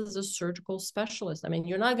it, this is a surgical specialist. I mean,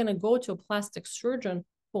 you're not going to go to a plastic surgeon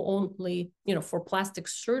who only, for plastic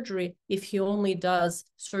surgery, if he only does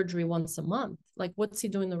surgery once a month. Like, what's he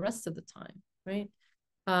doing the rest of the time, right?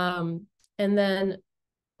 And then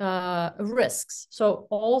risks. So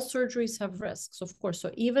all surgeries have risks, of course. So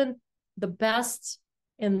even the best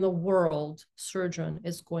in the world surgeon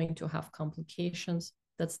is going to have complications.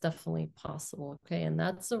 That's definitely possible, okay? And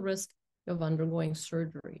that's a risk of undergoing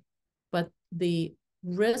surgery. But the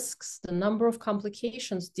risks, the number of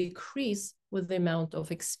complications decrease with the amount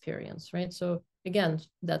of experience, right? So again,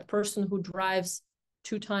 that person who drives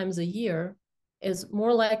 2 times a year is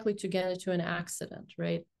more likely to get into an accident,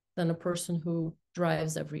 right, than a person who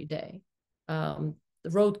drives every day. The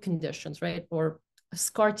road conditions, right, or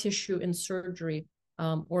scar tissue in surgery,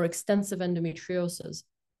 or extensive endometriosis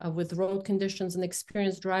with road conditions, an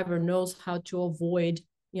experienced driver knows how to avoid,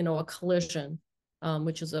 a collision,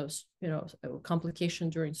 which is a complication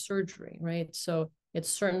during surgery, right? So it's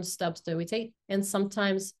certain steps that we take. And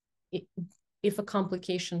sometimes if a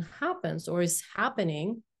complication happens or is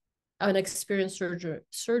happening, an experienced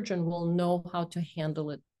surgeon will know how to handle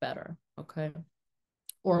it better, okay?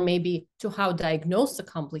 Or maybe to how diagnose the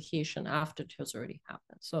complication after it has already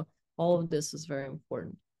happened. So all of this is very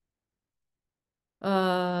important.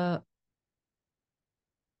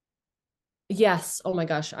 Yes, oh my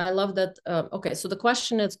gosh, I love that. Okay, so the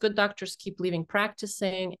question is, good doctors keep leaving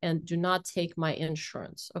practicing and do not take my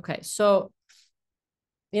insurance. Okay, so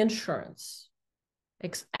insurance.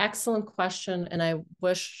 Excellent question, and I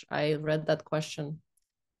wish I read that question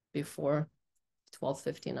before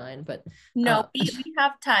 12:59, but no, we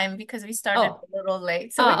have time because we started a little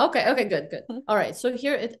late. So okay, good. All right, so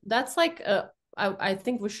here that's like I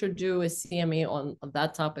think we should do a CME on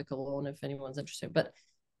that topic alone if anyone's interested. But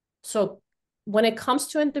so when it comes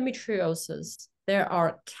to endometriosis, there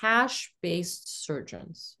are cash-based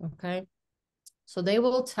surgeons, okay? So they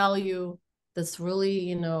will tell you this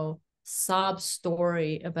really, sob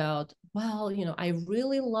story about, well, I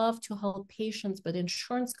really love to help patients, but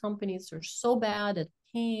insurance companies are so bad at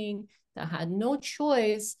paying that I had no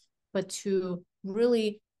choice but to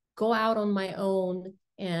really go out on my own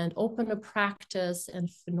and open a practice. And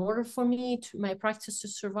in order for my practice to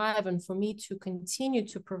survive and for me to continue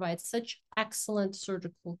to provide such excellent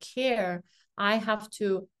surgical care, I have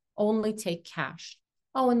to only take cash.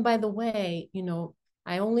 Oh, and by the way,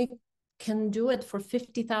 I only can do it for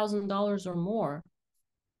 $50,000 or more.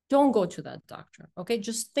 Don't go to that doctor, okay?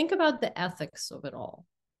 Just think about the ethics of it all.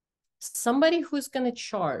 Somebody who's going to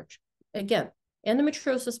charge, again,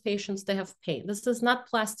 endometriosis patients, they have pain. This is not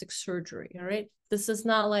plastic surgery, all right? This is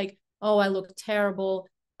not like, oh, I look terrible.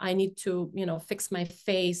 I need to, fix my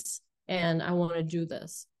face and I want to do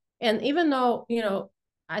this. And even though,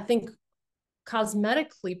 I think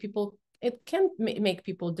cosmetically it can make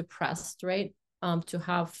people depressed, right? To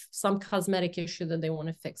have some cosmetic issue that they want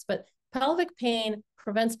to fix. But pelvic pain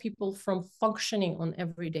prevents people from functioning on an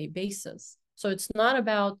everyday basis. So it's not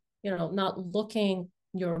about, not looking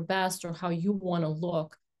your best or how you want to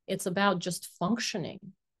look. It's about just functioning.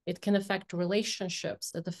 It can affect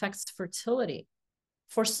relationships. It affects fertility.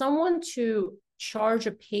 For someone to charge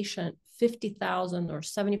a patient $50,000 or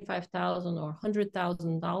 $75,000 or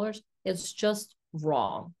 $100,000, it's just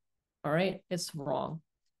wrong. All right, it's wrong.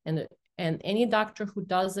 And any doctor who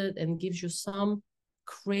does it and gives you some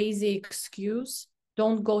crazy excuse,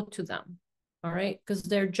 don't go to them. All right, because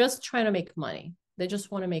they're just trying to make money. They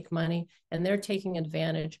just want to make money and they're taking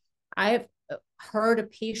advantage. I've heard a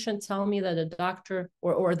patient tell me that a doctor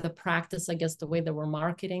or the practice, I guess the way they were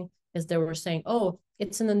marketing is they were saying, oh,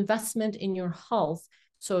 it's an investment in your health.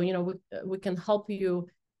 So, we can help you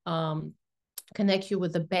connect you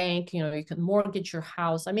with the bank, you can mortgage your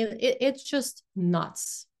house. I mean, it's just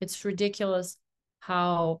nuts. It's ridiculous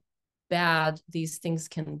how bad these things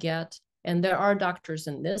can get. And there are doctors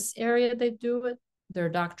in this area that do it. There are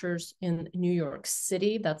doctors in New York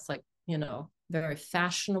City that's like, very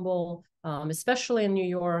fashionable, especially in New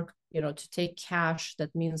York, to take cash.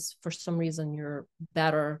 That means for some reason you're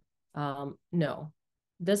better. No,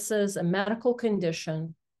 this is a medical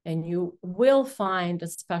condition and you will find a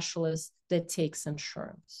specialist that takes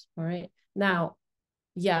insurance. All right. Now,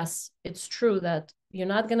 yes, it's true that you're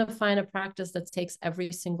not going to find a practice that takes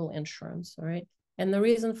every single insurance. All right. And the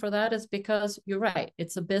reason for that is because you're right.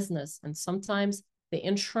 It's a business. And sometimes the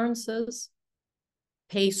insurances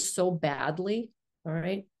pay so badly, all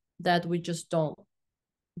right, that we just don't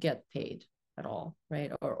get paid at all,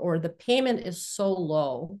 right? Or the payment is so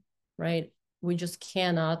low, right? We just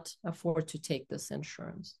cannot afford to take this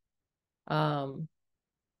insurance.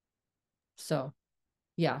 So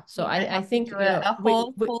yeah, so I think a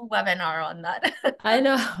whole webinar on that. I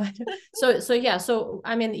know. So yeah, so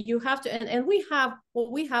I mean, you have to, and we have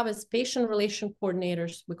what we have is patient relation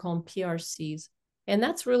coordinators. We call them PRCs, and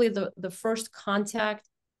that's really the first contact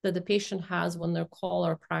that the patient has when they call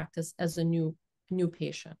our practice as a new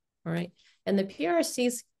patient. All right, and the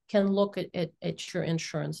PRCs can look at your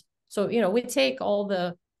insurance. So we take all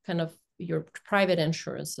the kind of your private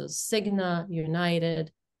insurances, Cigna,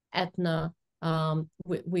 United, Aetna.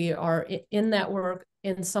 We are in network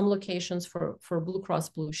in some locations for Blue Cross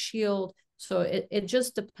Blue Shield. So it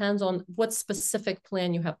just depends on what specific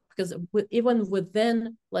plan you have, because even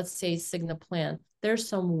within, let's say, Cigna plan, there's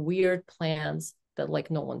some weird plans that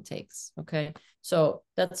like no one takes. Okay. So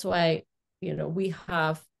that's why, we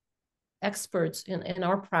have experts in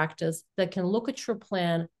our practice that can look at your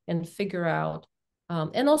plan and figure out,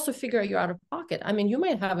 and also figure out your out of pocket. I mean, you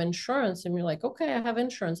might have insurance and you're like, okay, I have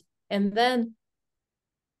insurance. And then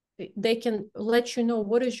they can let you know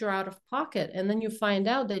what is your out of pocket. And then you find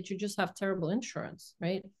out that you just have terrible insurance,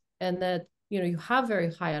 right? And that, you have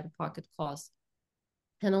very high out of pocket costs.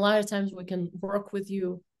 And a lot of times we can work with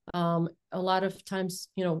you. A lot of times,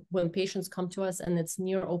 when patients come to us and it's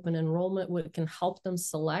near open enrollment, we can help them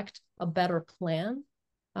select a better plan.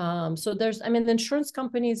 So the insurance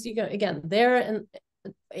companies, again, they're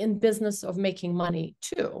in business of making money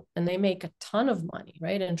too, and they make a ton of money,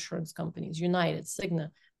 right? Insurance companies, United, Cigna,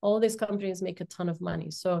 all these companies make a ton of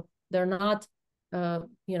money. So they're not,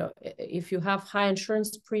 if you have high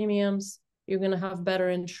insurance premiums, you're going to have better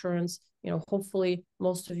insurance. Hopefully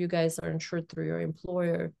most of you guys are insured through your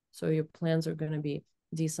employer, so your plans are going to be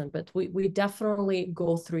decent. But we definitely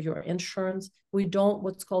go through your insurance. We don't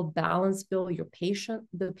what's called balance bill the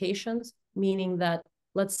patients, meaning that,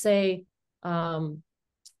 let's say, I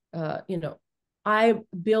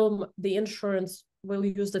bill the insurance, we'll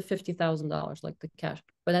use the $50,000 like the cash,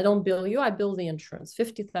 but I don't bill you, I bill the insurance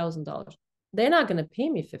 $50,000. They're not going to pay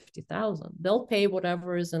me $50,000. They'll pay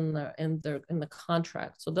whatever is in the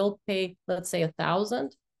contract. So they'll pay, let's say,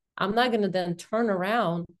 $1,000. I'm not going to then turn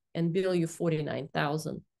around and bill you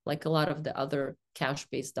 $49,000 like a lot of the other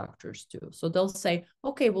cash-based doctors do. So they'll say,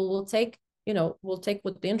 okay, well, we'll take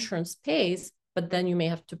what the insurance pays, but then you may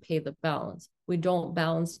have to pay the balance. We don't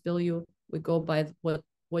balance bill you. We go by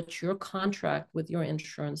what your contract with your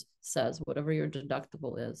insurance says, whatever your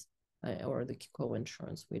deductible is, or the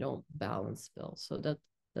co-insurance. We don't balance bill. So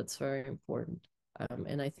that's very important.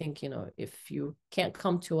 And I think, if you can't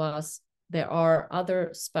come to us, there are other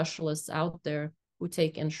specialists out there who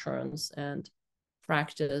take insurance and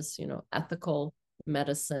practice, ethical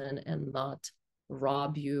medicine and not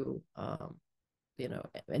rob you,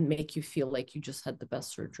 and make you feel like you just had the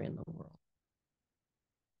best surgery in the world.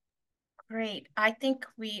 Great. I think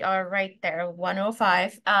we are right there,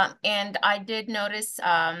 105. And I did notice,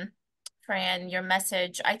 Fran, your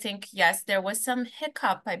message. I think, yes, there was some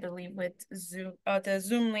hiccup, I believe, with Zoom, the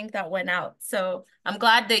Zoom link that went out. So I'm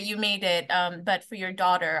glad that you made it. But for your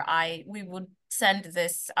daughter, we would send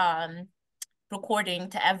this recording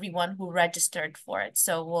to everyone who registered for it.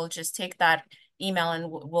 So we'll just take that email and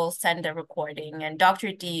we'll send a recording. And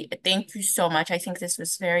Dr. D, thank you so much. I think this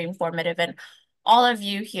was very informative. And all of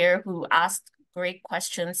you here who asked great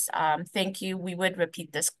questions, thank you. We would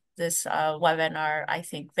repeat this webinar, I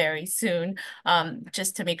think, very soon,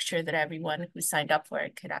 just to make sure that everyone who signed up for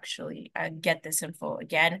it could actually get this info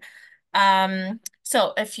again.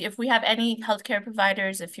 So if we have any healthcare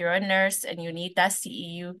providers, if you're a nurse and you need that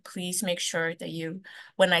CEU, please make sure that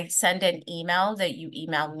when I send an email, that you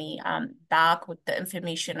email me back with the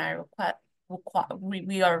information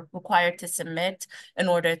we are required to submit in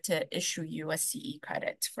order to issue you a CE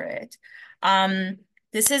credit for it.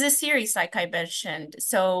 This is a series, like I mentioned,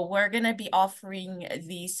 so we're going to be offering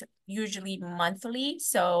these usually monthly.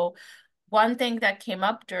 So one thing that came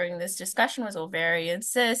up during this discussion was ovarian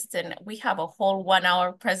cysts, and we have a whole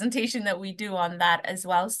 1-hour presentation that we do on that as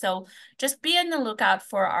well. So just be on the lookout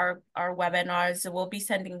for our webinars. We'll be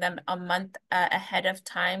sending them a month ahead of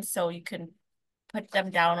time, so you can put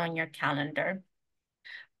them down on your calendar.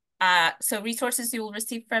 So resources you will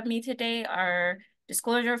receive from me today are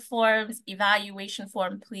disclosure forms, evaluation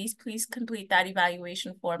form. Please complete that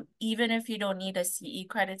evaluation form, even if you don't need a CE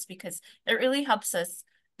credits, because it really helps us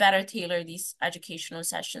better tailor these educational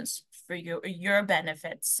sessions for your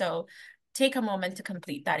benefits. So take a moment to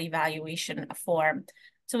complete that evaluation form.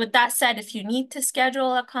 So with that said, if you need to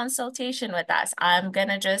schedule a consultation with us, I'm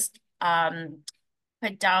gonna just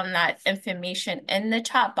put down that information in the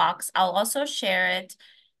chat box. I'll also share it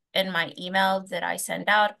in my email that I send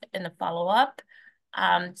out in the follow-up.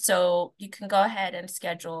 So you can go ahead and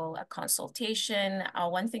schedule a consultation.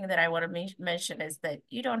 One thing that I want to mention is that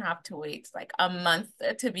you don't have to wait like a month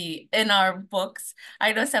to be in our books.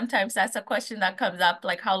 I know sometimes that's a question that comes up,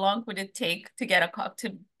 like how long would it take to get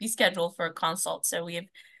to be scheduled for a consult? So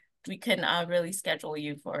we can really schedule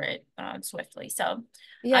you for it swiftly. So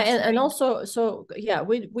yeah, and also, so yeah,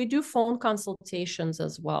 we do phone consultations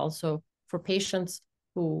as well. So for patients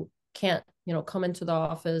who can't, come into the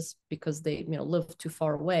office because they, live too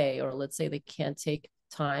far away, or let's say they can't take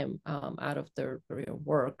time out of their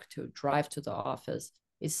work to drive to the office,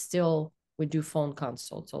 we do phone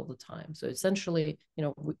consults all the time. So essentially,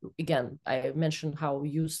 again, I mentioned how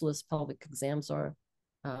useless pelvic exams are.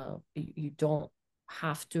 You don't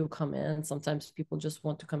have to come in. Sometimes people just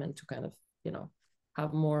want to come in to kind of,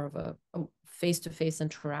 have more of a face-to-face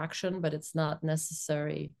interaction, but it's not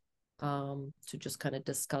necessary to just kind of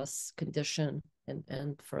discuss condition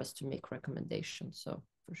and for us to make recommendations. So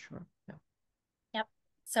for sure, yeah. Yep.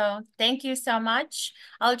 So thank you so much.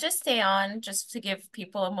 I'll just stay on just to give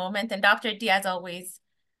people a moment. And Dr. D, as always,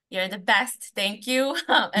 you're the best. Thank you.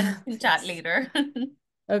 And we can chat later.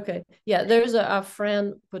 Okay. Yeah, there's a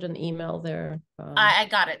friend put an email there. I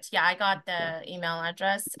got it. Yeah, I got the email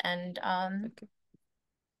address. And okay.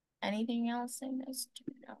 anything else I missed?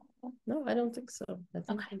 No, I don't think so. I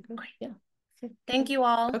think okay, we're good. Great. Yeah. Okay. Thank you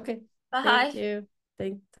all. Okay. Bye. Thank you.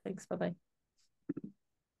 Thanks. Bye-bye.